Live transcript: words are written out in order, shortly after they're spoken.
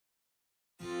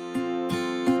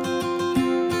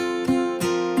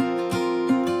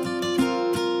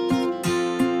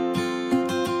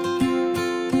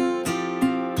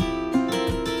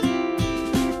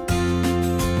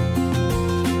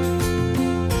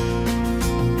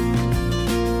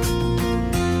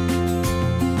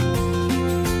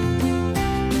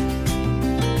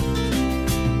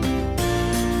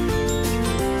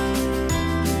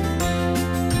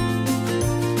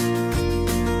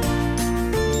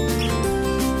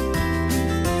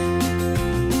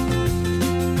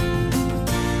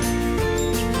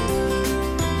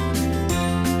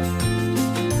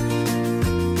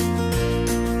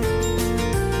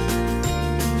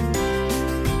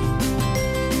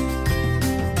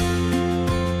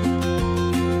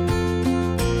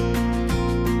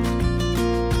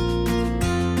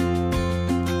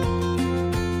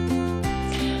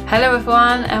Hello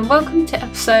everyone and welcome to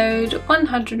episode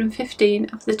 115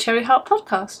 of the Cherry Heart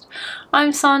podcast.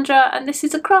 I'm Sandra and this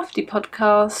is a crafty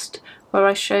podcast where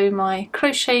I show my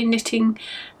crochet, knitting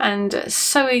and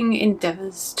sewing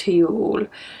endeavours to you all.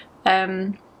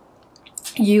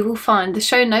 You will find the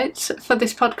show notes for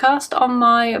this podcast on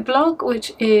my blog,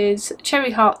 which is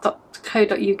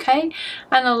cherryheart.co.uk, and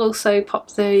I'll also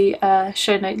pop the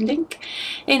show note link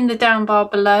in the down bar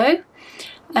below.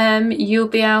 You'll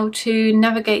be able to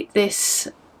navigate this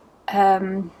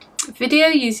video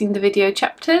using the video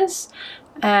chapters,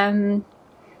 again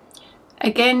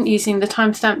using the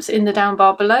timestamps in the down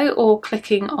bar below or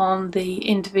clicking on the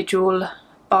individual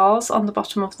bars on the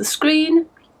bottom of the screen.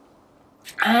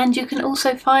 And you can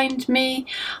also find me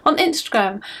on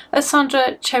Instagram as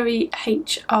Sandra Cherry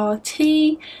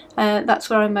HRT. That's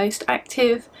where I'm most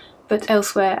active, but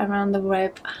elsewhere around the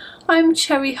web I'm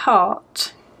Cherry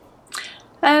Heart.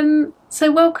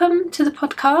 So welcome to the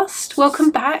podcast, welcome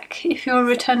back if you're a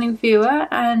returning viewer,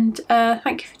 and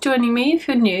thank you for joining me if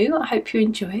you're new. I hope you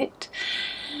enjoy it.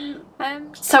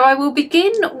 So I will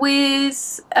begin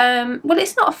with, well,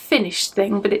 it's not a finished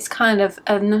thing, but it's kind of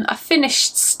a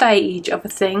finished stage of a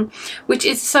thing, which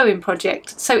is a sewing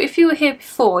project. So if you were here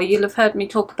before, you'll have heard me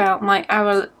talk about my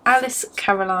Alice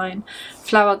Caroline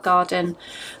Flower Garden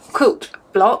quilt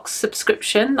blocks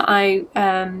subscription that I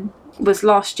was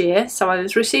last year. So I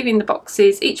was receiving the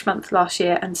boxes each month last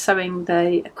year and sewing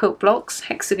the quilt blocks,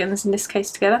 hexagons in this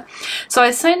case, together. So I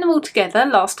sewn them all together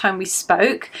last time we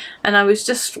spoke, and I was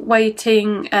just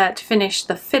waiting to finish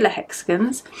the filler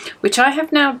hexagons, which I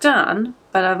have now done,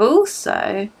 but I've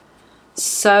also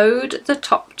sewed the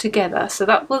top together. So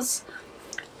that was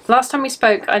last time we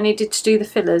spoke. I needed to do the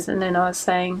fillers, and then I was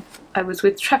saying I was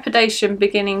with trepidation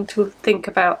beginning to think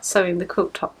about sewing the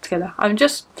quilt top together. I'm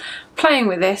just playing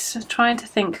with this, trying to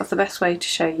think of the best way to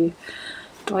show you.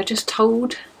 Do I just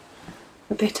hold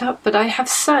a bit up? But I have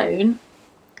sewn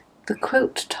the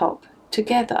quilt top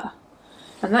together,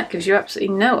 and that gives you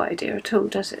absolutely no idea at all,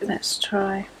 does it? Let's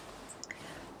try.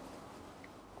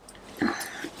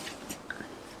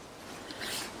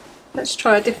 Let's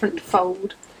try a different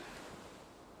fold.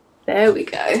 There we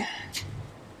go.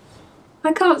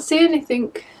 I can't see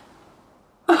anything.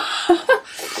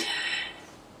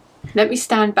 Let me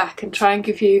stand back and try and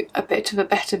give you a bit of a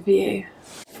better view.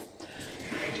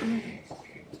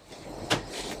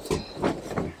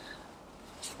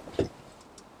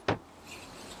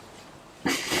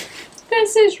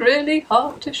 This is really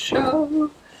hard to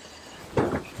show.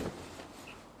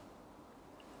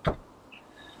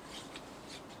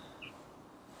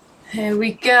 Here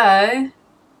we go.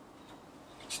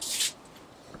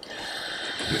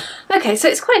 Okay, so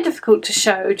it's quite difficult to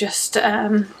show just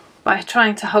by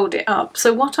trying to hold it up.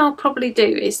 So what I'll probably do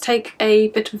is take a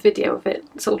bit of video of it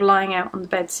sort of lying out on the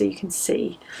bed so you can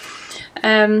see.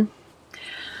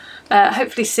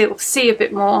 Hopefully see a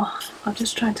bit more. I'm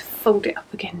just trying to fold it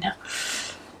up again now.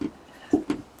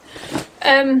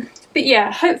 But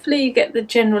yeah, hopefully you get the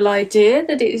general idea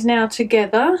that it is now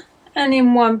together and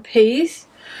in one piece.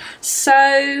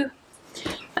 So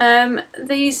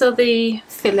these are the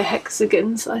filler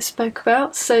hexagons I spoke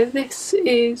about. So this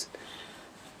is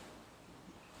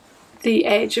the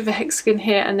edge of a hexagon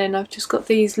here, and then I've just got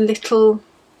these little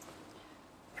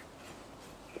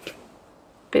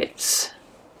bits.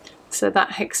 So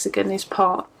that hexagon is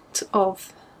part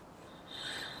of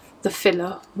the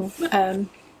filler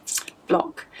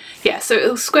block. Yeah, so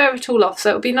it'll square it all off, so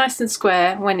it'll be nice and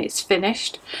square when it's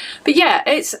finished. But yeah,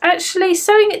 it's actually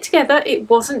sewing it together, it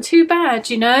wasn't too bad,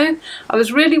 you know. I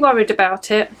was really worried about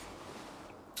it,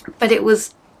 but it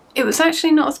was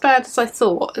actually not as bad as I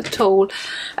thought at all.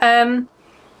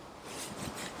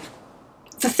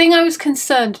 The thing I was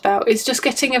concerned about is just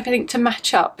getting everything to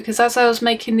match up, because as I was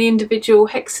making the individual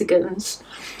hexagons,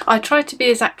 I tried to be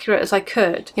as accurate as I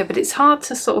could. Yeah, but it's hard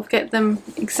to sort of get them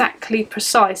exactly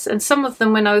precise, and some of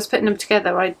them when I was putting them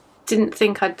together I didn't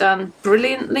think I'd done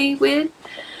brilliantly with.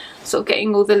 Sort of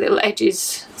getting all the little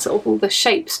edges, sort of all the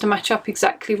shapes to match up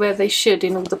exactly where they should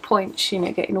in all the points, you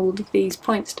know, getting all of these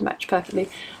points to match perfectly.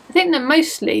 I think they're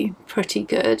mostly pretty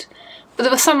good, but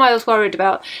there were some I was worried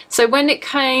about. So when it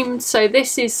came, so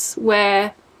this is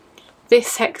where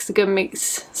this hexagon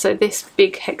meets, so this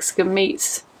big hexagon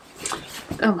meets,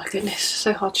 oh my goodness,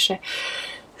 so hard to show.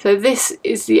 So this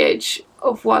is the edge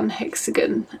of one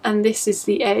hexagon and this is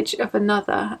the edge of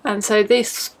another, and so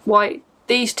this white,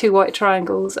 these two white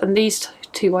triangles and these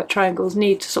two white triangles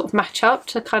need to sort of match up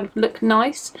to kind of look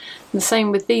nice, and the same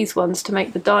with these ones to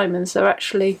make the diamonds. They're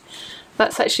actually,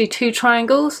 that's actually two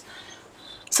triangles.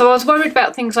 So I was worried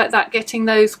about things like that, getting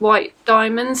those white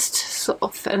diamonds to sort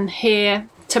of, and here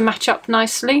to match up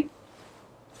nicely.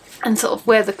 and sort of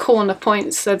where the corner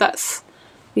points, so that's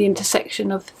the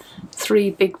intersection of 3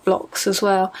 big blocks as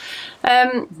well.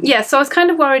 Yeah, so I was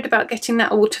kind of worried about getting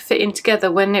that all to fit in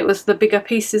together when it was the bigger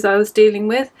pieces I was dealing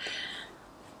with.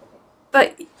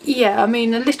 But yeah, I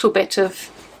mean, a little bit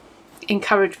of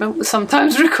encouragement was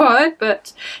sometimes required,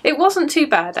 but it wasn't too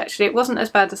bad actually. It wasn't as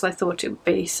bad as I thought it would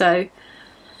be, so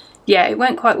yeah, it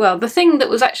went quite well. The thing that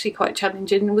was actually quite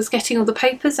challenging was getting all the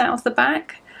papers out of the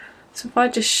back. So if I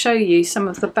just show you some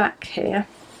of the back here.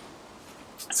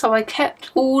 So I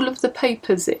kept all of the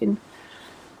papers in.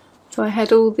 So I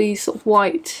had all these sort of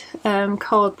white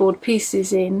cardboard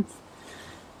pieces in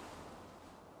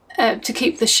to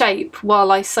keep the shape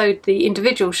while I sewed the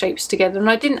individual shapes together. And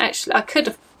I didn't actually, I could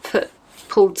have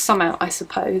pulled some out, I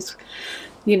suppose,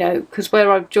 you know, because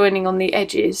where I'm joining on the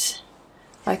edges,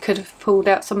 I could have pulled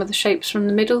out some of the shapes from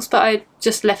the middles, but I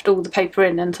just left all the paper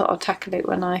in and thought I'll tackle it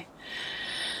when I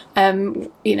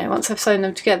you know, once I've sewn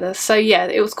them together. So yeah,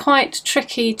 it was quite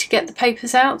tricky to get the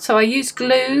papers out, so I used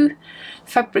glue,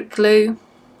 fabric glue,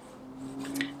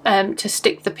 to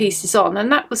stick the pieces on,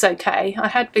 and that was okay. I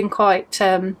had been quite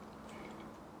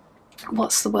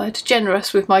what's the word,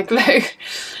 generous with my glue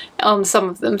on some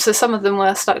of them, so some of them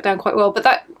were stuck down quite well, but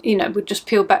that, you know, would just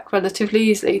peel back relatively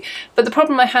easily. But the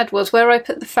problem I had was where I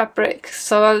put the fabric,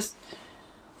 so I was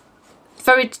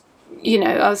very, you know,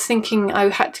 I was thinking I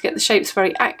had to get the shapes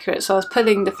very accurate, so I was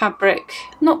pulling the fabric,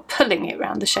 not pulling it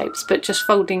around the shapes, but just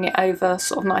folding it over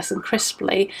sort of nice and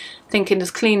crisply, thinking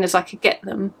as clean as I could get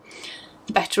them,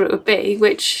 the better it would be,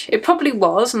 which it probably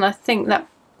was, and I think that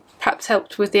perhaps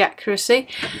helped with the accuracy.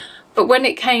 But when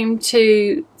it came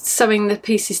to sewing the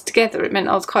pieces together, it meant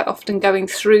I was quite often going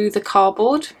through the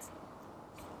cardboard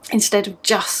instead of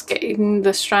just getting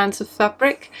the strands of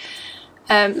fabric.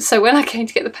 So when I came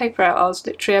to get the paper out, I was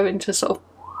literally having to sort of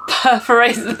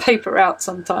perforate the paper out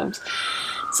sometimes.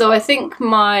 So I think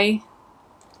I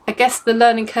guess the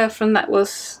learning curve from that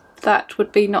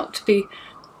would be not to be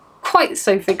quite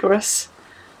so vigorous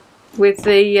with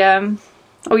the,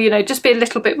 or you know, just be a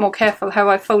little bit more careful how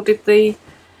I folded the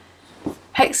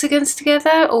hexagons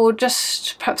together, or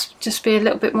just perhaps just be a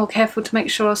little bit more careful to make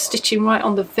sure I was stitching right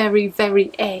on the very,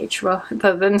 very edge,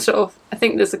 rather than sort of, I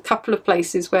think there's a couple of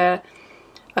places where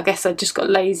I guess I just got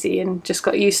lazy and just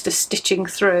got used to stitching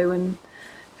through and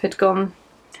had gone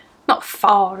not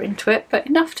far into it, but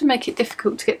enough to make it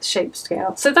difficult to get the shapes to get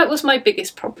out. So that was my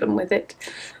biggest problem with it.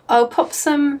 I'll pop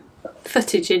some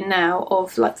footage in now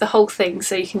of like the whole thing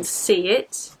so you can see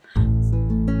it.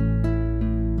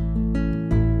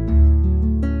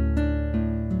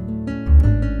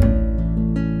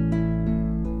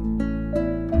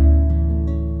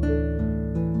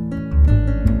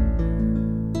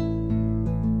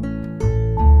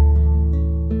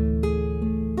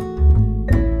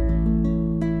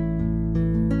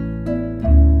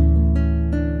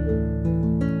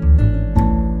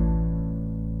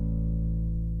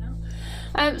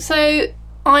 So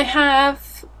I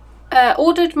have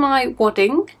ordered my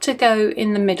wadding to go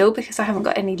in the middle because I haven't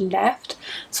got any left.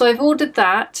 So I've ordered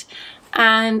that,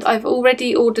 and I've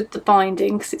already ordered the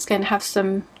binding because it's going to have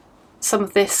some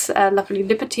of this lovely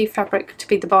Liberty fabric to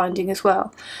be the binding as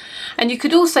well. And you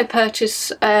could also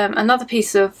purchase another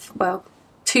piece of, well,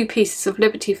 2 pieces of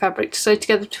Liberty fabric to sew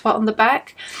together to put on the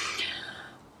back.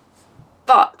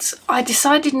 But I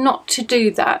decided not to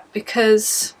do that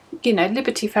because, you know,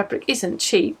 Liberty fabric isn't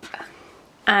cheap,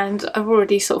 and I've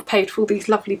already sort of paid for all these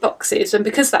lovely boxes, and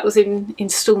because that was in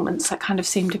instalments, that kind of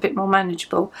seemed a bit more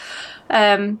manageable.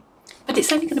 But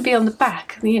it's only going to be on the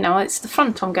back, you know, it's the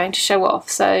front I'm going to show off,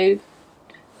 so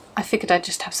I figured I'd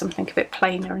just have something a bit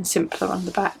plainer and simpler on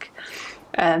the back.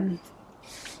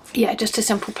 Yeah, just a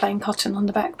simple plain cotton on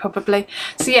the back probably.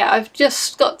 So yeah, I've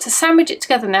just got to sandwich it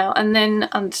together now and then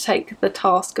undertake the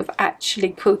task of actually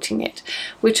quilting it,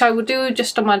 which I will do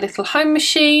just on my little home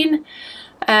machine.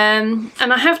 And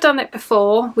I have done it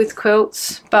before with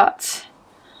quilts, but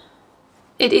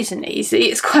it isn't easy.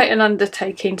 It's quite an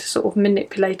undertaking to sort of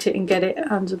manipulate it and get it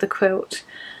under the quilt.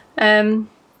 I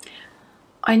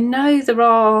know there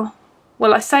are,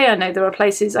 well, I say I know there are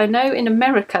places, I know in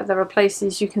America there are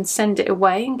places you can send it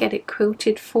away and get it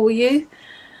quilted for you.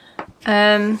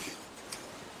 But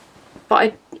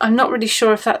I'm not really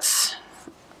sure if that's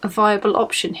a viable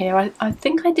option here. I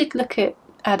think I did look at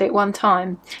it one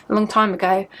time, a long time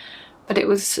ago, but it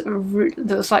was,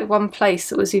 there was like one place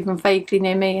that was even vaguely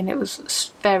near me and it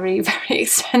was very, very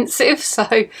expensive. So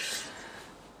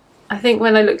I think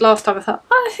when I looked last time I thought,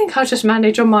 oh, I think I'll just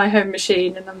manage on my home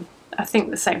machine, and I think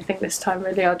the same thing this time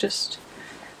really. I'll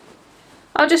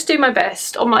I'll just do my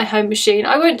best on my home machine.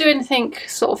 I won't do anything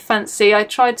sort of fancy. I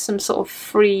tried some sort of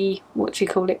free, what do you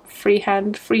call it,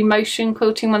 freehand, free motion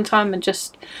quilting one time, and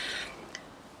just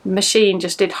the machine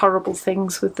just did horrible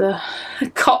things with the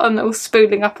cotton all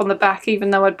spooling up on the back, even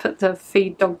though I'd put the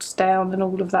feed dogs down and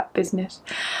all of that business.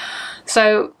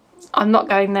 So I'm not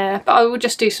going there, but I will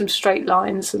just do some straight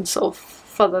lines and sort of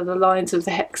follow the lines of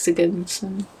the hexagons,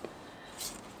 and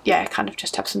yeah, kind of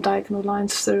just have some diagonal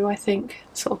lines through, I think.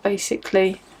 Sort of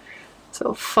basically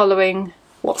sort of following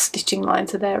what stitching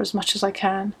lines are there as much as I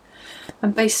can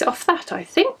and base it off that, I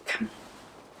think.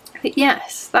 But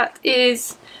yes, that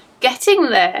is getting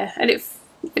there, and it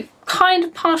kind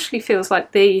of partially feels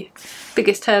like the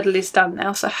biggest hurdle is done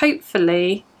now, so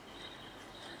hopefully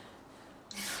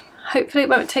it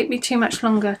won't take me too much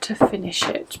longer to finish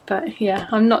it. But yeah,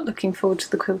 I'm not looking forward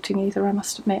to the quilting either, I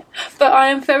must admit. But I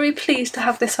am very pleased to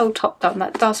have this whole top done.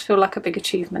 That does feel like a big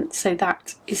achievement, so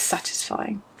that is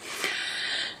satisfying.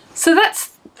 So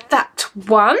that's that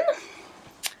one.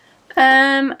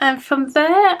 And from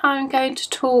there I'm going to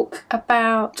talk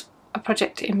about a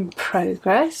project in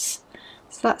progress.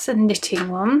 So that's a knitting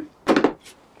one.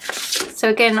 So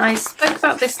again, I spoke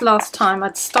about this last time,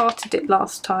 I'd started it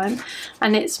last time,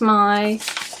 and it's my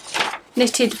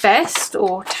knitted vest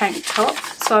or tank top.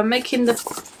 So I'm making the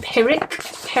Perec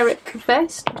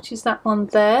Vest, which is that one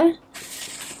there.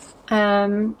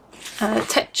 Tete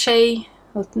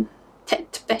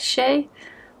Beche,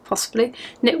 possibly,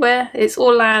 knitwear. It's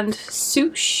Orland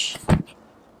Souche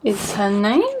is her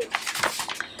name.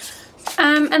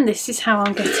 And this is how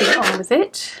I'm getting on with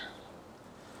it.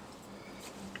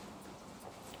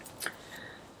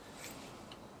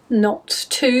 Not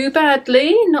too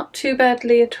badly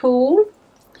at all.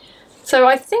 So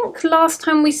I think last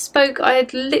time we spoke I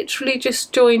had literally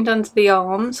just joined under the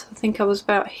arms. I think I was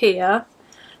about here.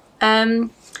 So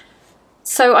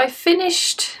I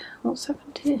finished, what's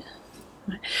happened here?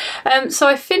 So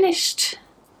I finished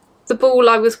the ball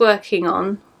I was working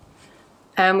on,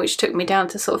 which took me down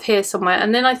to sort of here somewhere,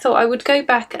 and then I thought I would go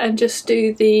back and just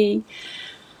do the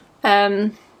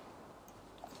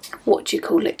what do you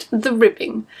call it, the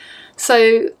ribbing.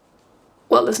 So,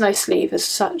 well, there's no sleeve as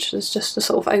such, there's just a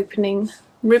sort of opening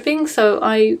ribbing, so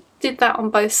I did that on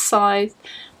both sides,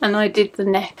 and I did the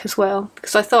neck as well,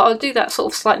 because I thought I'll do that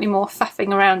sort of slightly more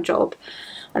faffing around job,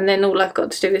 and then all I've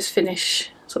got to do is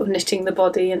finish sort of knitting the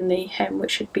body and the hem,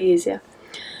 which should be easier.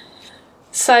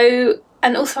 So,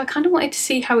 and also I kind of wanted to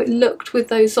see how it looked with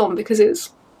those on, because it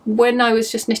was, when I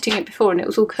was just knitting it before and it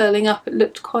was all curling up, it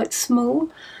looked quite small.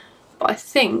 But I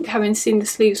think, having seen the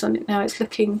sleeves on it now, it's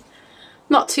looking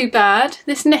not too bad.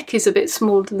 This neck is a bit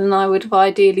smaller than I would have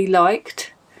ideally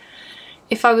liked.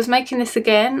 If I was making this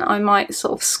again, I might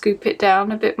sort of scoop it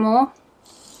down a bit more.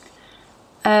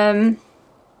 But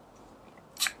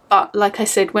like I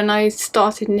said, when I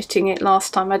started knitting it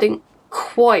last time, I didn't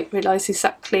quite realise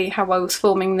exactly how I was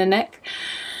forming the neck.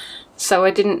 So I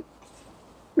didn't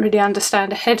really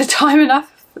understand ahead of time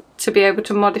enough to be able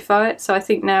to modify it. So I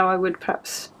think now I would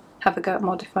perhaps have a go at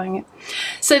modifying it.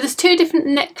 So there's two different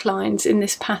necklines in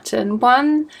this pattern.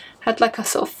 One had like a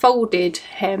sort of folded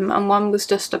hem, and one was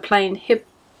just a plain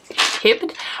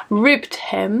ribbed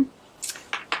hem.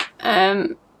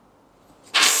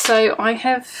 So I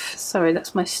have, sorry,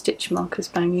 that's my stitch markers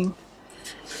banging.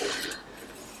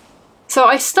 So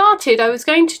I was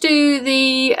going to do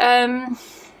the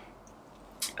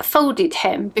folded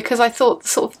hem, because I thought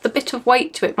sort of the bit of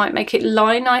weight to it might make it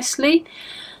lie nicely.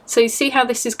 So you see how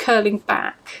this is curling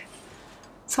back?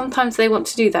 Sometimes they want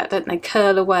to do that, don't they?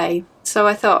 Curl away. So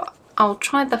I thought I'll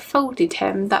try the folded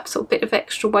hem, that sort of bit of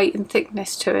extra weight and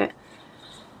thickness to it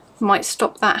might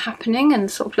stop that happening and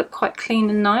sort of look quite clean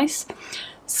and nice.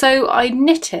 So I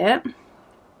knit it,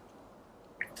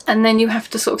 and then you have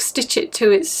to sort of stitch it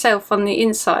to itself on the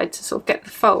inside to sort of get the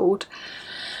fold.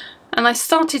 And I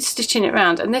started stitching it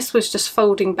around, and this was just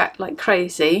folding back like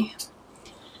crazy.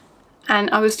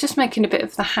 And I was just making a bit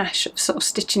of the hash of sort of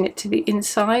stitching it to the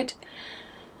inside.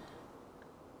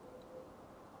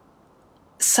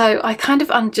 So I kind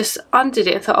of just undid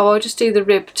it and thought, oh, I'll just do the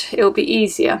ribbed, it'll be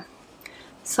easier.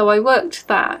 So I worked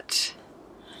that,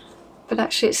 but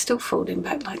actually it's still folding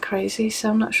back like crazy, so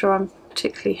I'm not sure I'm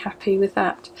particularly happy with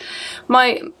that.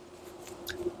 Part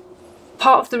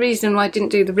of the reason why I didn't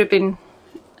do the ribbing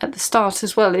at the start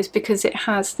as well is because it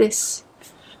has this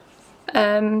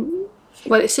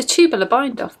well, it's a tubular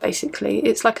bind off basically.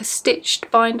 It's like a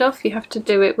stitched bind off. You have to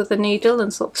do it with a needle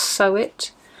and sort of sew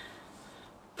it.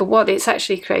 But what it's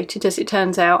actually created, as it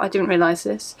turns out, I didn't realise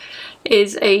this,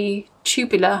 is a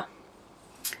tubular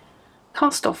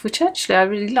cast off, which actually I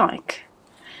really like.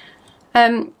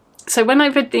 so when I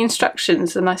read the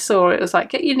instructions and I saw it was like,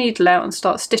 get your needle out and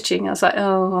start stitching, I was like,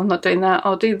 oh, I'm not doing that.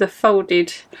 I'll do the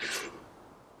folded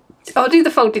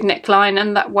neckline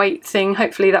and that weight thing.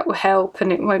 Hopefully that will help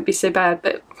and it won't be so bad.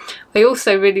 But I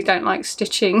also really don't like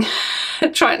stitching,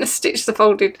 trying to stitch the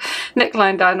folded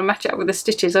neckline down and match it up with the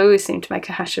stitches. I always seem to make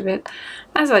a hash of it,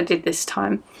 as I did this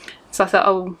time. So I thought,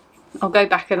 oh, I'll go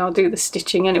back and I'll do the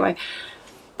stitching anyway.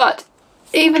 But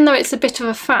even though it's a bit of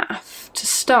a faff to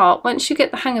start, once you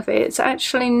get the hang of it, it's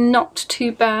actually not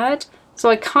too bad. So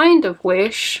I kind of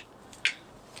wish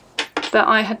that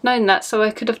I had known that, so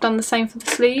I could have done the same for the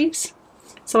sleeves.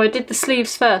 So I did the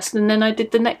sleeves first and then I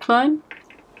did the neckline.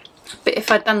 But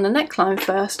if I'd done the neckline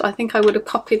first, I think I would have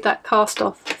copied that cast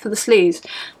off for the sleeves.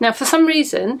 Now for some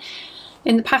reason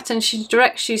in the pattern she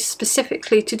directs you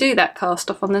specifically to do that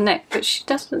cast off on the neck, but she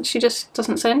just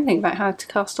doesn't say anything about how to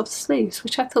cast off the sleeves,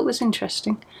 which I thought was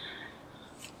interesting.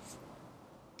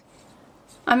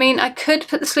 I mean, I could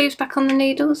put the sleeves back on the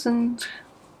needles and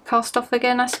cast off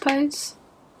again, I suppose.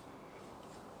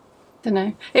 Don't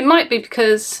know. It might be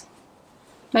because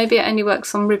maybe it only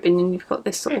works on ribbon and you've got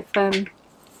this sort of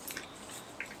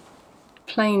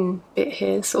plain bit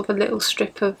here, sort of a little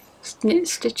strip of knit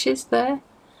stitches there.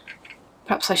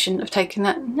 Perhaps I shouldn't have taken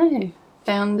that, no,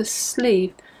 down the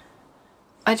sleeve.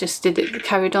 I just did it,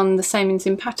 carried on the same as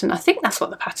in pattern. I think that's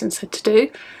what the pattern said to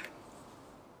do.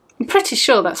 I'm pretty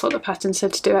sure that's what the pattern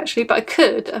said to do actually, but I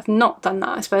could have not done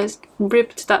that, I suppose,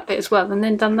 ribbed that bit as well and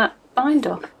then done that bind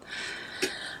off.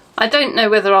 I don't know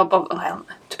whether I'll bother, well,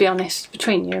 to be honest,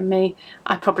 between you and me,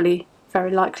 I probably very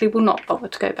likely will not bother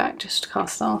to go back just to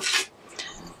cast off.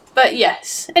 But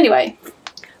yes, anyway,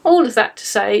 all of that to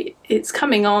say, it's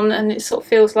coming on and it sort of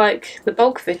feels like the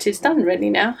bulk of it is done really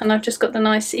now, and I've just got the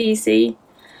nice easy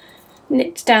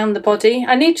knit down the body.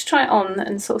 I need to try it on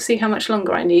and sort of see how much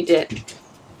longer I need it,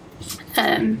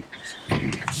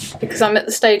 because I'm at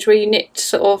the stage where you knit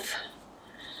sort of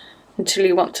until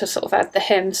you want to sort of add the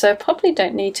hem, so I probably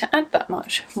don't need to add that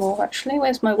much more actually.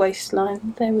 Where's my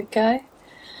waistline? There we go.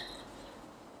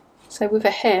 So with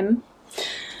a hem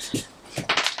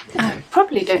I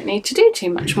probably don't need to do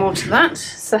too much more to that,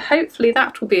 so hopefully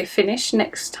that will be a finish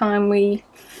next time we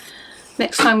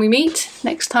meet,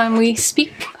 next time we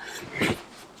speak.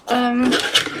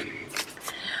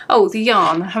 Oh, the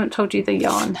yarn, I haven't told you the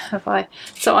yarn, have I?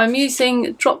 So I'm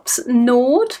using Drops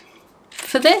Nord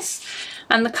for this,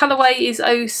 and the colourway is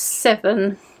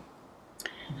 07.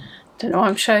 Don't know why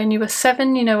I'm showing you a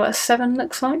 7, you know what a 7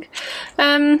 looks like.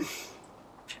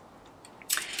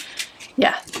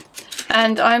 Yeah,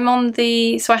 and I'm on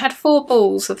the, so I had 4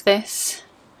 balls of this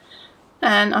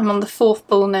and I'm on the 4th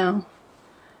ball now,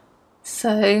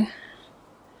 so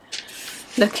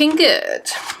looking good.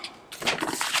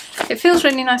 It feels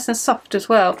really nice and soft as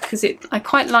well, because I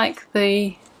quite like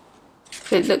it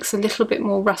looks a little bit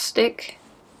more rustic,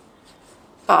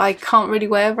 but I can't really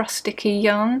wear rusticy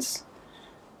yarns.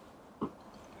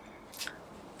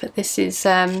 But this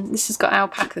has got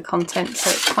alpaca content, so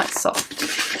it's quite soft.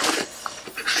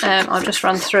 I'll just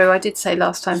run through, I did say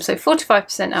last time, so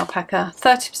 45% alpaca,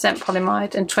 30%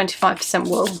 polyamide and 25%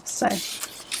 wool, so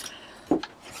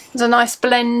there's a nice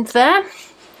blend there.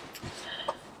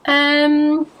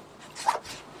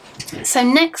 So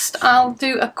next I'll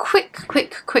do a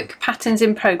quick patterns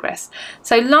in progress.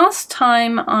 So last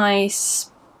time I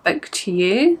spoke to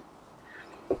you,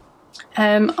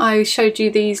 I showed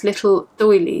you these little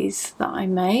doilies that I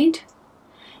made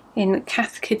in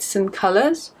Cath Kidston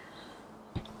colours.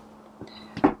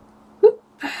 Whoop,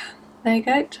 there you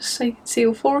go, just so you can see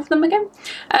all 4 of them again.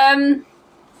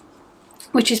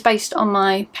 Which is based on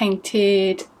my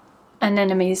painted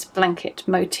Anemone's blanket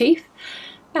motif.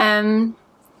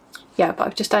 Yeah, but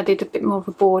I've just added a bit more of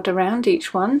a board around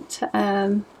each one.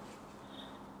 And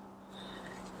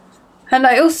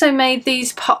I also made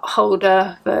these pot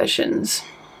holder versions.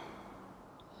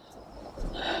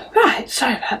 Right,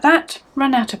 sorry about that,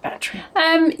 run out of battery.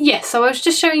 Yes, so I was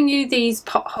just showing you these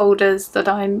pot holders that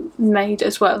I made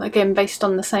as well, again based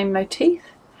on the same motif,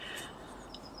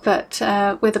 but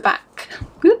with a back,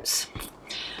 whoops,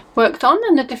 worked on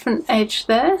and a different edge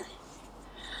there.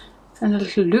 And a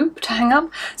little loop to hang up.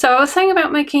 So I was saying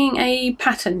about making a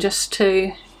pattern just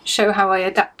to show how I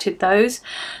adapted those.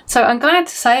 So I'm glad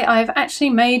to say I've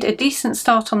actually made a decent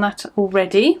start on that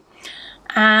already,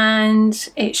 and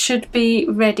it should be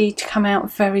ready to come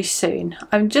out very soon.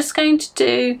 I'm just going to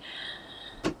do,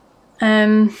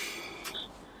 I've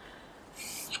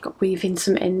got to weave in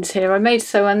some ends here. I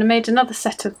made another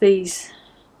set of these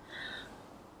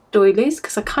doilies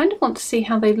because I kind of want to see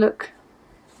how they look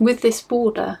with this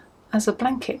border as a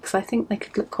blanket, because I think they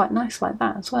could look quite nice like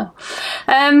that as well.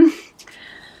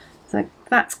 So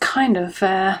that's kind of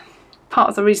part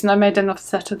of the reason I made another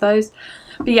set of those.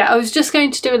 But yeah, I was just going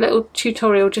to do a little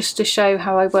tutorial just to show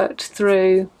how I worked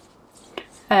through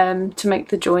to make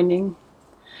the joining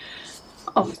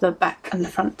of the back and the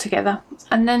front together,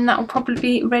 and then that will probably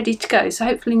be ready to go. So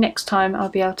hopefully next time I'll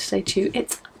be able to say to you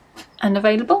it's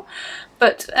unavailable,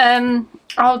 but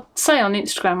I'll say on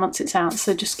Instagram once it's out,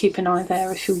 so just keep an eye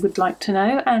there if you would like to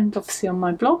know, and obviously on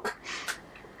my blog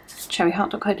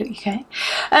cherryheart.co.uk.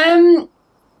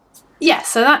 Yeah,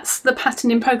 so that's the pattern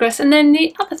in progress. And then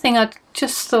the other thing I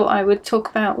just thought I would talk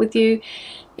about with you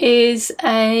is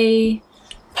a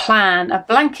plan, a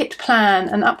blanket plan,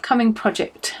 an upcoming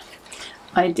project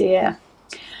idea.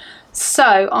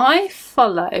 So I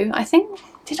follow, I think,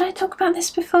 did I talk about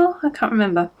this before? I can't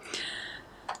remember.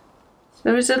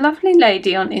 There is a lovely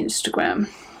lady on Instagram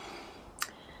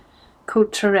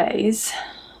called Therese.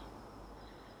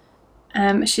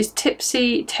 She's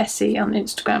Tipsy Tessie on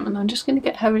Instagram, and I'm just going to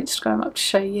get her Instagram up to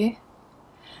show you.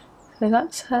 So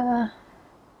that's her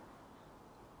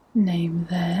name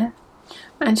there,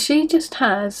 and she just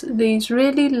has these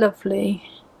really lovely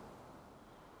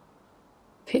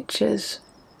pictures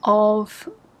of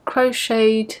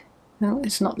crocheted, no,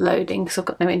 it's not loading because I've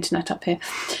got no internet up here,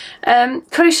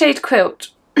 crocheted quilt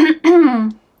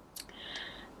that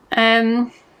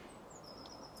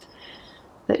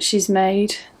she's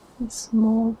made. There's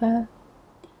more there,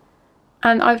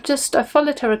 and I've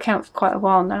followed her account for quite a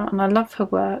while now, and I love her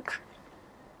work.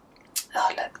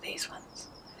 Oh look, these ones,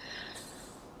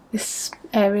 this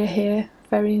area here,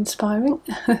 very inspiring.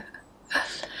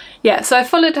 Yeah, so I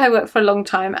followed her work for a long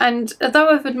time, and although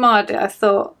I've admired it, I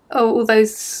thought, oh, all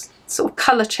those sort of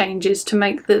colour changes to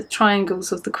make the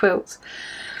triangles of the quilt,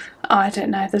 oh, I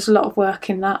don't know, there's a lot of work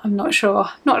in that. I'm not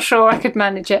sure I could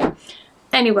manage it.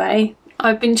 Anyway,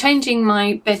 I've been changing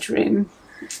my bedroom,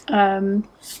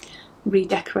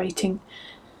 redecorating,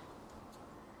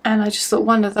 and I just thought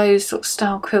one of those sort of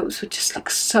style quilts would just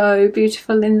look so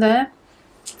beautiful in there.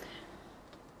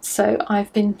 So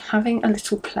I've been having a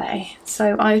little play.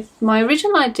 So my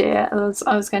original idea was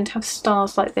I was going to have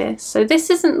stars like this. So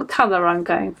this isn't the colour I'm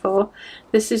going for.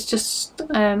 This is just,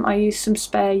 I used some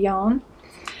spare yarn.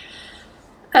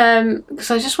 Because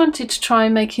I just wanted to try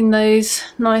making those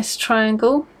nice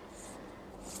triangle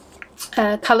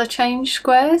colour change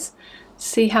squares,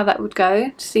 see how that would go,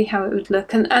 to see how it would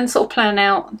look, and sort of plan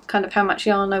out kind of how much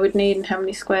yarn I would need and how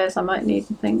many squares I might need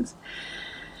and things.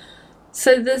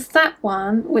 So there's that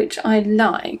one which I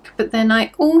like, but then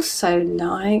I also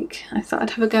like, I thought I'd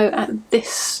have a go at this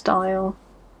style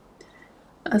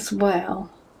as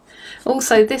well.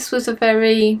 Also, this was a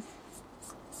very,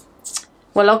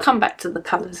 well, I'll come back to the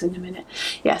colours in a minute.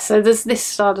 Yeah, so there's this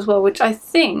style as well, which I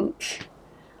think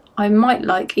I might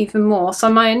like even more. So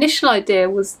my initial idea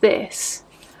was this,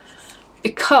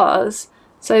 because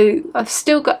so I've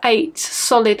still got 8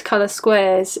 solid colour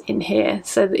squares in here,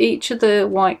 so that each of the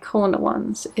white corner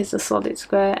ones is a solid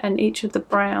square and each of the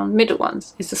brown middle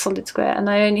ones is a solid square, and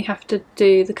I only have to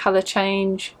do the colour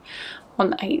change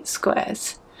on 8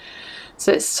 squares,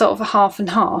 so it's sort of a half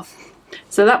and half.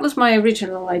 So that was my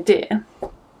original idea,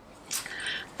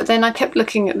 but then I kept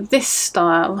looking at this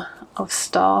style of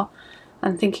star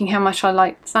and thinking how much I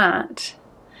liked that.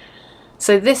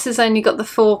 So this has only got the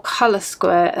 4 corner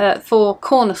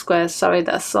squares, sorry,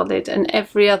 that are solid, and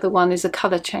every other one is a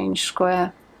colour change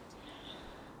square.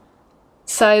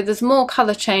 So there's more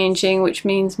colour changing, which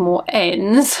means more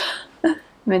ends. I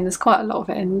mean, there's quite a lot of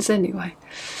ends anyway.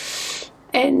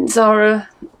 Ends are,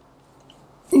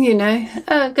 you know,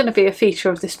 going to be a feature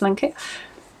of this blanket.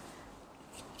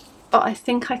 But I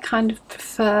think I kind of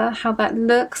prefer how that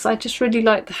looks. I just really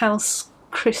like how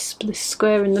crisp this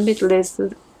square in the middle is.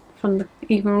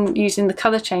 Even using the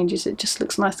colour changes, it just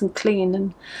looks nice and clean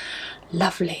and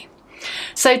lovely.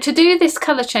 So to do this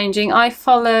colour changing, I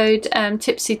followed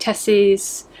Tipsy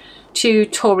Tessie's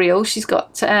tutorial. She's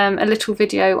got a little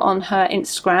video on her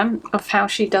Instagram of how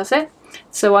she does it.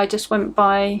 So I just went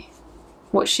by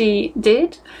what she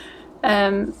did.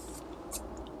 Yeah.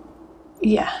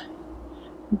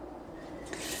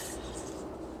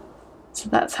 So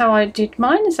that's how I did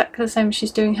mine, exactly the same as she's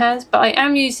doing hers, but I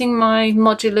am using my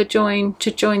modular join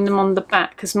to join them on the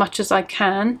back as much as I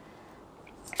can.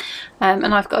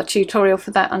 And I've got a tutorial for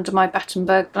that under my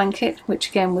Battenberg blanket, which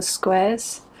again was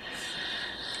squares.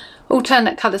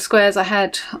 Alternate colour squares. I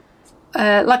had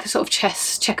like a sort of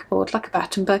checkerboard, like a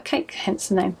Battenberg cake, hence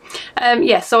the name.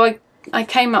 Yeah, so I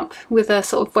came up with a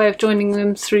sort of way of joining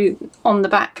them through on the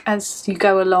back as you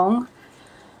go along.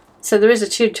 So there is a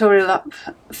tutorial up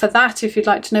for that if you'd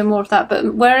like to know more of that,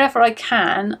 but wherever I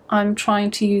can, I'm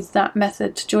trying to use that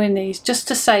method to join these, just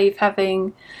to save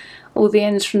having all the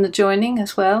ends from the joining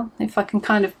as well. If I can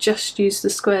kind of just use the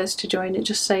squares to join, it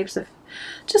just saves a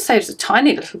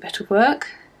tiny little bit of work.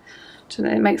 I don't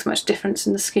know, it makes much difference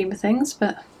in the scheme of things,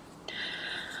 but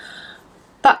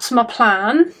that's my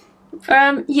plan.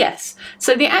 Yes,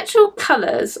 so the actual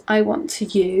colours I want to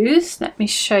use, let me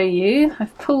show you.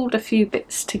 I've pulled a few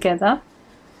bits together.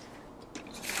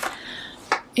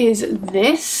 Is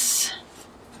this.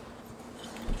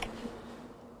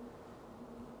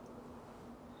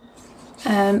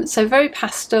 So very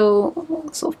pastel,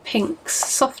 sort of pinks,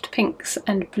 soft pinks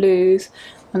and blues,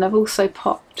 and I've also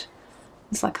popped,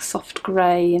 there's like a soft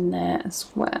grey in there as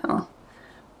well,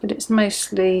 but it's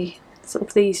mostly sort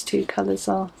of these two colours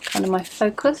are kind of my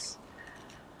focus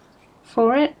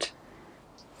for it.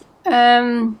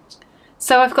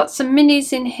 So I've got some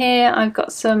minis in here, I've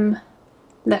got some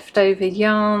leftover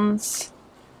yarns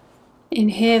in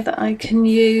here that I can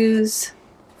use.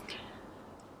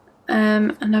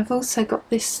 And I've also got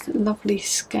this lovely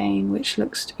skein which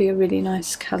looks to be a really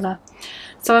nice colour.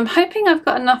 So I'm hoping I've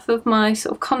got enough of my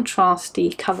sort of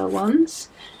contrasty colour ones.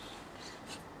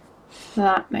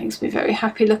 That makes me very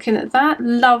happy looking at that.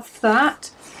 Love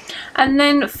that. And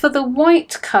then for the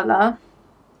white colour,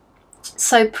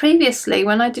 so previously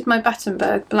when I did my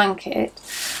Battenberg blanket,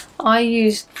 I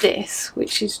used this,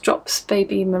 which is Drops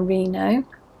Baby Merino.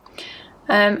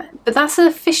 But that's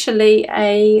officially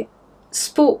a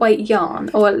sport weight yarn,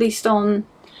 or at least on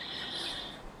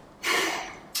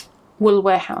Wool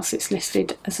Warehouse it's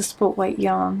listed as a sport weight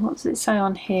yarn. What does it say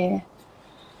on here?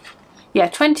 Yeah,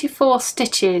 24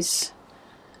 stitches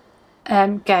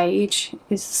gauge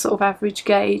is the sort of average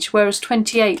gauge, whereas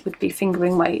 28 would be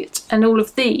fingering weight, and all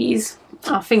of these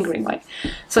are fingering weight.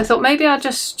 So I thought maybe I'll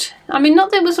just, I mean,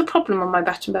 not that there was a problem on my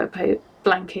Battenberg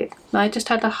blanket, I just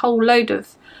had a whole load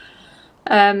of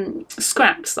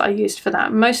scraps that I used for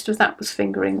that. Most of that was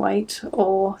fingering weight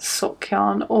or sock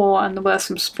yarn, and there were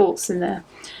some sports in there,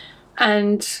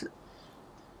 and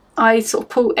I sort of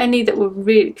pulled any that were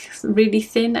really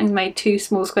thin and made 2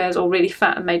 small squares, or really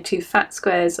fat and made 2 fat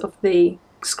squares of the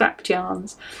scrapped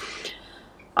yarns.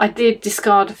 I did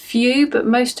discard a few, but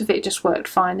most of it just worked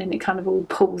fine, and it kind of all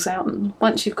pulls out, and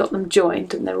once you've got them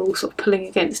joined and they're all sort of pulling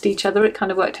against each other, it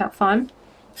kind of worked out fine.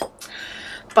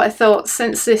 But I thought,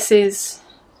 since this is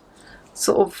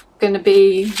sort of going to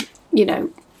be, you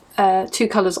know, 2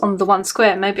 colours on the 1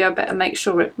 square, maybe I better make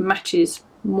sure it matches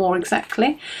more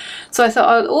exactly. So I thought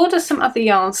I'll order some other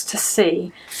yarns to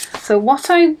see. So what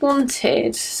I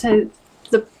wanted, so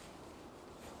the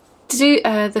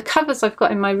covers I've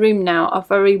got in my room now are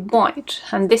very white,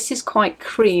 and this is quite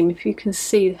cream, if you can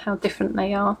see how different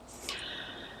they are.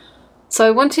 So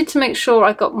I wanted to make sure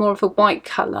I got more of a white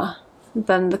colour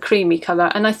than the creamy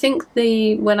colour, and I think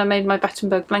when I made my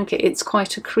Battenberg blanket, it's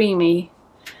quite a creamy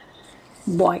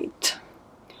white,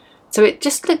 so it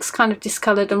just looks kind of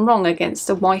discoloured and wrong against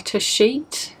a whiter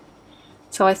sheet.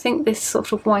 So I think this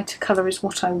sort of whiter colour is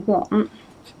what I want.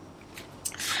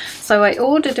 So I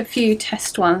ordered a few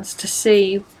test ones to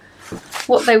see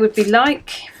what they would be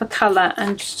like for colour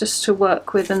and just to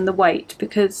work with, and the weight,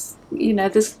 because, you know,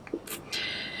 there's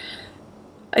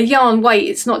a yarn weight,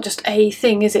 it's not just a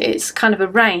thing, is it? It's kind of a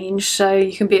range, so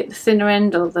you can be at the thinner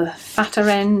end or the fatter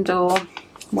end or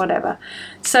whatever.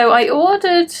 So I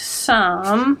ordered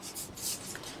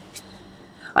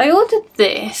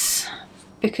this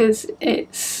because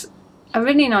it's a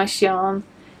really nice yarn.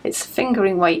 It's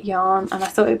fingering weight yarn, and I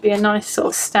thought it'd be a nice sort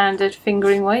of standard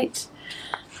fingering weight.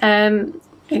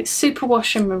 It's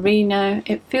superwash and merino.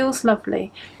 It feels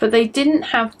lovely, but they didn't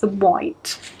have the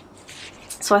white.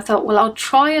 So I thought, well, I'll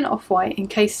try an off-white in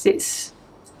case it's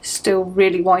still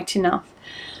really white enough.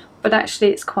 But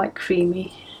actually it's quite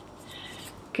creamy.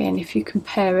 Again, if you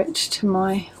compare it to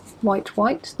my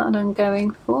white that I'm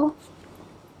going for.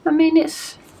 I mean,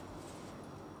 it's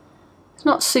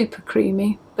not super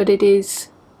creamy, but it is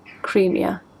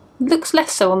creamier. It looks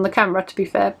less so on the camera, to be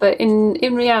fair, but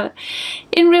in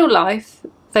real life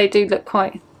they do look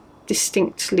quite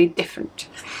distinctly different.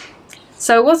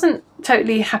 So I wasn't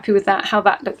totally happy with that, how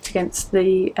that looked against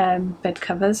the bed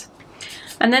covers.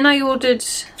 And then I ordered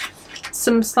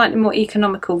some slightly more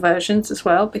economical versions as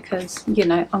well, because, you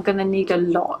know, I'm going to need a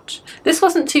lot. This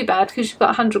wasn't too bad because you've got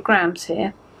 100 grams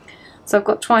here, so I've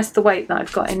got twice the weight that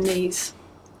I've got in these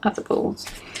other balls.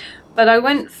 But I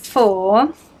went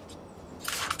for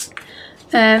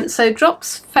so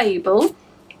Drops Fable.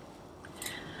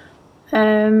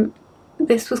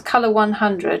 This was colour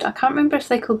 100. I can't remember if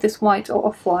they called this white or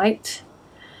off-white.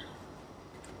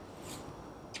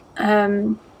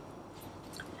 But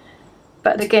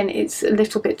again, it's a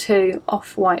little bit too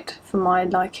off-white for my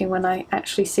liking when I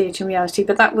actually see it in reality.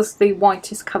 But that was the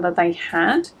whitest colour they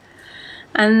had.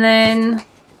 And then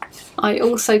I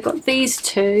also got these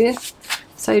two,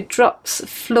 so Drops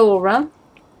Flora,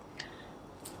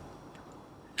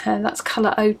 and that's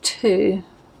colour 02,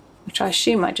 which I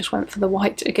assume I just went for the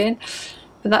white again.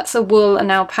 But that's a wool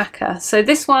and alpaca. So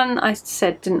this one I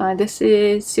said, didn't I? This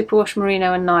is superwash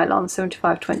merino and nylon,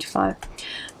 75-25.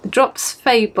 The Drops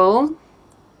Fable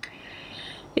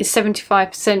is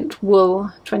 75%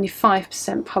 wool,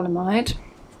 25% polyamide.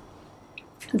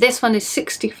 This one is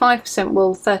 65%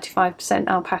 wool, 35%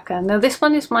 alpaca. Now this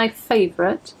one is my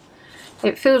favourite.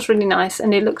 It feels really nice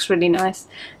and it looks really nice.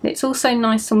 And it's also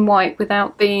nice and white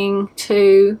without being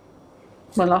too,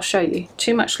 well, I'll show you,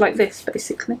 too much like this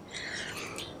basically.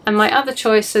 And my other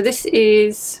choice, so this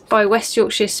is by West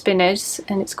Yorkshire Spinners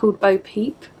and it's called Bo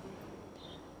Peep.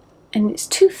 And it's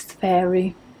Tooth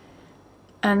Fairy.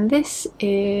 And this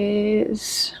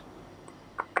is,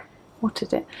 what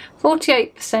is it?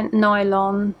 48%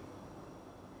 nylon.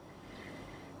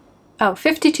 Oh,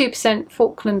 52%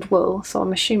 Falkland wool, so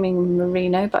I'm assuming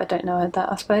merino, but I don't know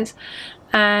that, I suppose.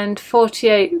 And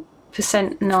 48%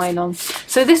 nylon.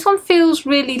 So this one feels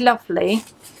really lovely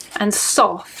and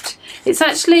soft. It's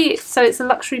actually, so it's a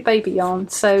luxury baby yarn,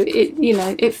 so it, you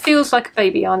know, it feels like a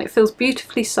baby yarn. It feels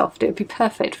beautifully soft. It would be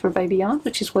perfect for a baby yarn,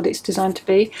 which is what it's designed to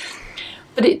be.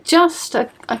 But it just,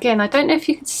 again, I don't know if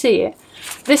you can see it.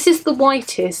 This is the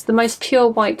whitest, the most pure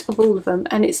white of all of them,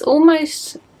 and it's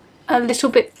almost a little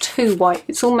bit too white.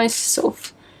 It's almost sort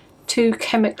of too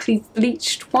chemically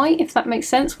bleached white, if that makes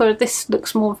sense, where this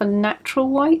looks more of a natural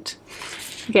white.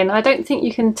 Again, I don't think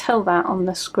you can tell that on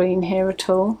the screen here at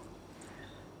all.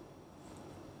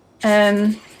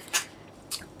 But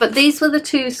these were the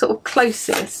two sort of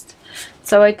closest.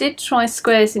 So I did try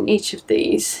squares in each of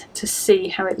these to see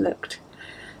how it looked.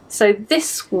 So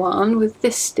this one with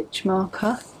this stitch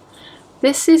marker,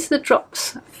 this is the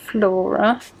Drops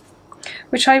Flora,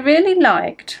 which I really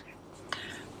liked,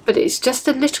 but it's just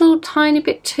a little tiny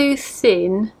bit too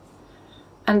thin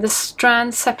and the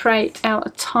strands separate out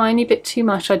a tiny bit too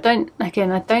much. I don't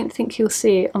think you'll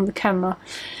see it on the camera.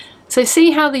 So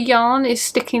see how the yarn is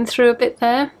sticking through a bit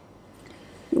there,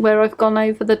 where I've gone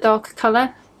over the darker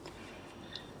colour.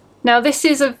 Now this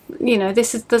is a, you know,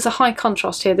 there's a high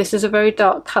contrast here. This is a very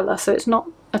dark colour, so it's not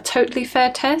a totally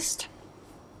fair test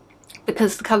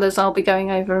because the colours I'll be going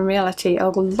over in reality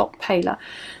are a lot paler.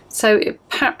 So it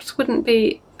perhaps wouldn't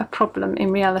be a problem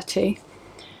in reality.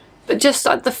 But just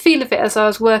the feel of it as I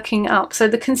was working up, so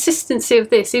the consistency of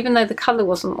this, even though the colour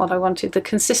wasn't what I wanted, the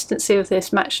consistency of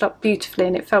this matched up beautifully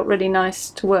and it felt really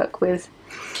nice to work with.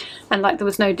 And like there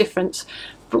was no difference.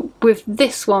 But with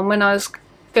this one, when I was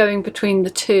going between the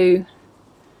two,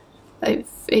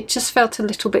 it just felt a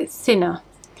little bit thinner.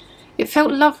 It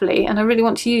felt lovely and I really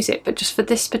want to use it, but just for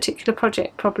this particular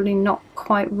project, probably not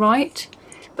quite right.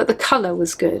 But the colour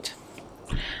was good.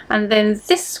 And then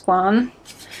this one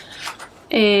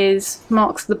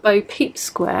marks the Bo Peep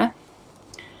square.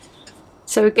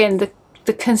 So again,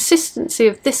 the consistency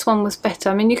of this one was better.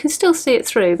 I mean, you can still see it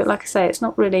through, but like I say, it's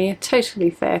not really a totally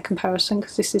fair comparison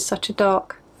because this is such a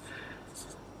dark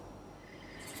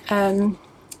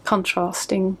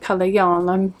contrasting colour yarn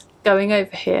I'm going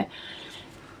over here.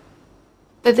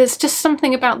 But there's just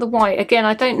something about the white. Again,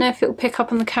 I don't know if it will pick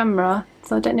up on the camera,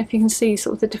 so I don't know if you can see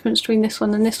sort of the difference between this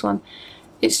one and this one.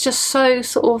 It's just so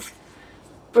sort of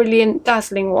brilliant,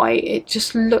 dazzling white. It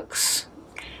just looks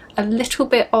a little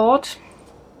bit odd,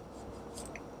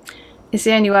 is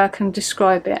the only way I can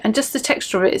describe it. And just the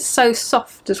texture of it is so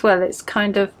soft as well. It's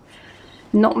kind of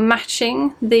not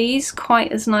matching these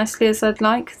quite as nicely as I'd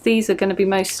like. These are going to be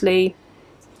mostly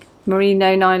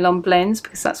merino nylon blends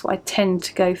because that's what I tend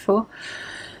to go for.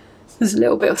 There's a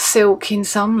little bit of silk in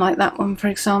some, like that one for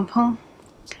example.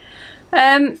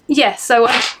 Yeah, so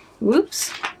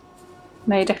whoops,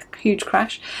 made a huge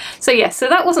crash. So yeah, so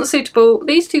that wasn't suitable.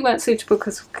 These two weren't suitable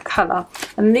because of colour,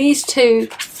 and these two,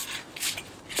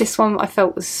 this one I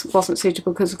felt wasn't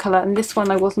suitable because of colour, and this one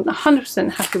I wasn't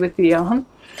 100% happy with the yarn.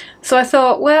 So I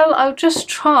thought, well, I'll just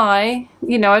try,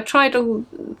 you know, I tried all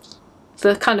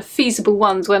the kind of feasible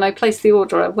ones when I placed the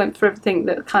order. I went for everything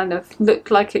that kind of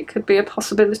looked like it could be a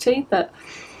possibility.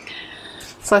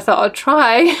 So I thought I'd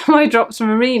try my Drops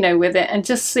Merino with it and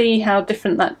just see how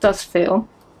different that does feel.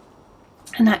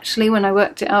 And actually when I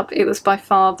worked it up, it was by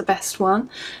far the best one.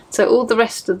 So all the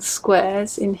rest of the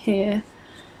squares in here,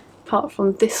 apart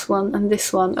from this one and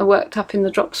this one, are worked up in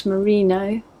the Drops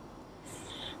Merino.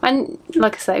 And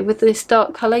like I say, with this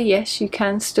dark colour, yes, you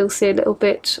can still see a little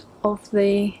bit of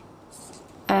the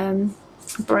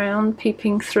brown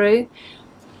peeping through.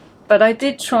 But I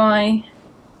did try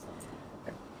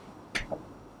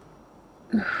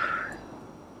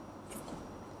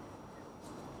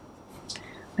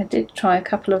I did try a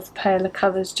couple of paler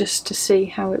colours just to see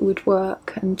how it would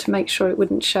work and to make sure it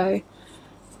wouldn't show,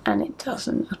 and it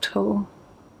doesn't at all.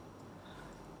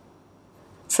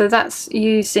 So that's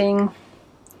using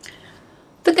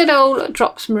the good old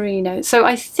Drops Merino. So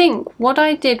I think what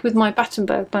I did with my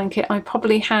Battenberg blanket, I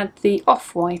probably had the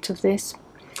off-white of this,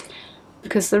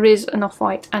 because there is an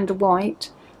off-white and a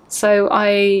white. So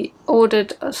I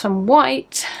ordered some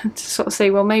white to sort of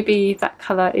say, well, maybe that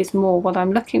colour is more what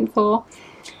I'm looking for.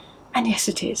 And yes,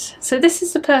 it is. So this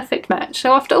is the perfect match.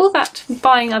 So after all that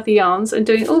buying other yarns and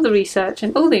doing all the research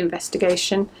and all the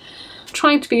investigation,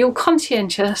 trying to be all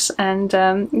conscientious and,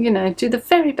 you know, do the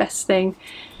very best thing,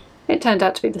 it turned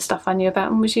out to be the stuff I knew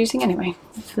about and was using anyway,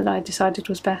 that I decided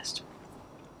was best.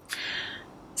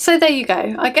 So there you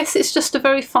go. I guess it's just a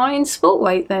very fine sport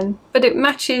weight then, but it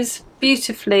matches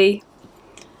beautifully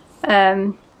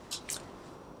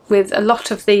with a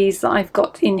lot of these that I've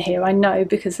got in here. I know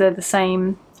because they're the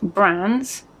same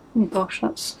brands. Oh gosh,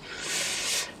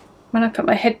 that's... when I put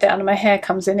my head down and my hair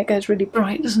comes in, it goes really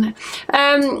bright, doesn't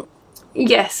it?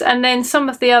 Yes, and then some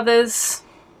of the others,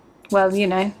 well, you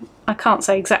know, I can't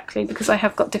say exactly because I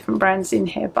have got different brands in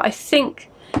here, but I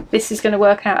think this is going to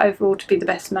work out overall to be the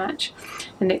best match,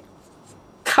 and it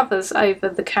covers over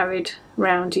the carried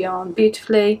round yarn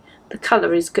beautifully. The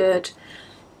colour is good,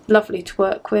 lovely to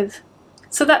work with.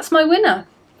 So that's my winner.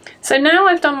 So now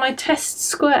I've done my test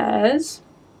squares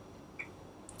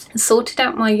and sorted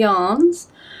out my yarns,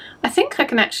 I think I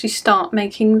can actually start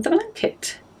making the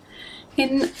blanket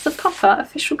in the proper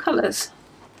official colours,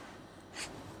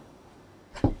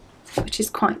 which is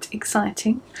quite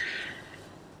exciting.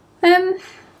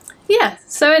 Yeah,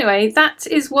 so anyway, that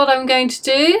is what I'm going to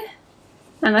do,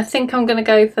 and I think I'm going to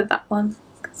go for that one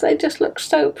because they just look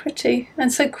so pretty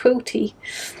and so quilty.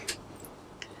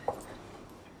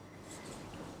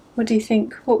 What do you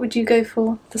think? What would you go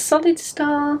for? The solid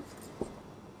star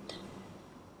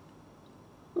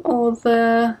or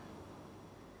the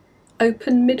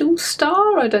open middle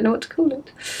star? I don't know what to call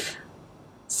it.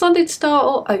 Solid star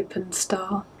or open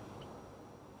star?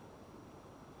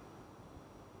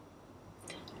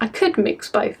 I could mix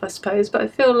both, I suppose, but I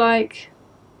feel like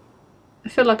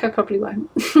I probably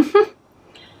won't.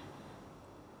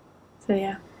 So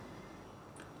yeah,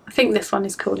 I think this one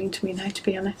is calling to me now, to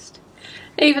be honest.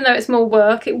 Even though it's more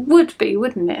work, it would be,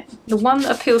 wouldn't it? The one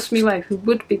that appeals to me most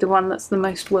would be the one that's the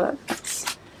most work.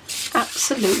 That's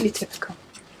absolutely typical.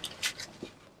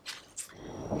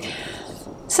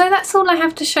 So that's all I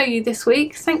have to show you this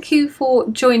week. Thank you for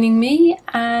joining me,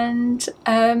 and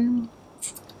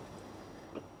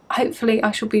hopefully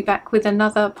I shall be back with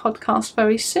another podcast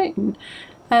very soon.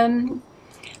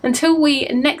 Until we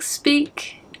next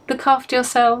speak, look after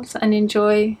yourselves and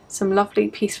enjoy some lovely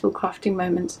peaceful crafting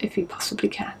moments if you possibly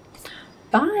can.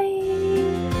 Bye!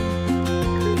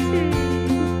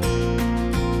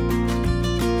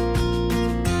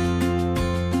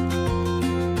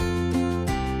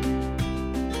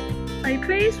 Are you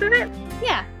pleased with it?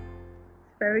 Yeah.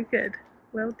 Very good.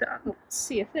 Well done. Oh,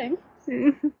 see a thing.